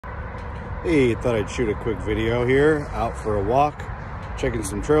Hey, thought I'd shoot a quick video here, out for a walk, checking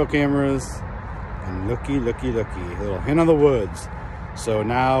some trail cameras, and looky, a little hen of the woods. So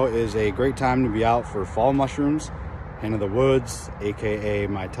now is a great time to be out for fall mushrooms. Hen of the woods, aka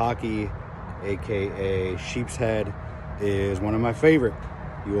maitake, aka sheepshead, is one of my favorite.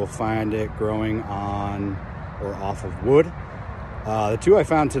 You will find it growing on or off of wood. The two I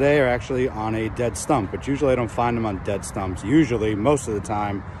found today are actually on a dead stump, but usually I don't find them on dead stumps. Usually, most of the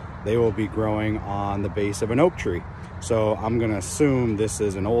time, they will be growing on the base of an oak tree. So I'm gonna assume this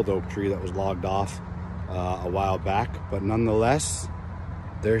is an old oak tree that was logged off a while back, but nonetheless,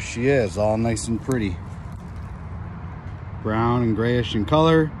 there she is, all nice and pretty. Brown and grayish in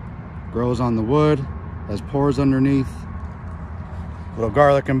color, grows on the wood, has pores underneath, little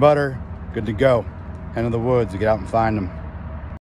garlic and butter, good to go. Hen of the woods, get out and find them.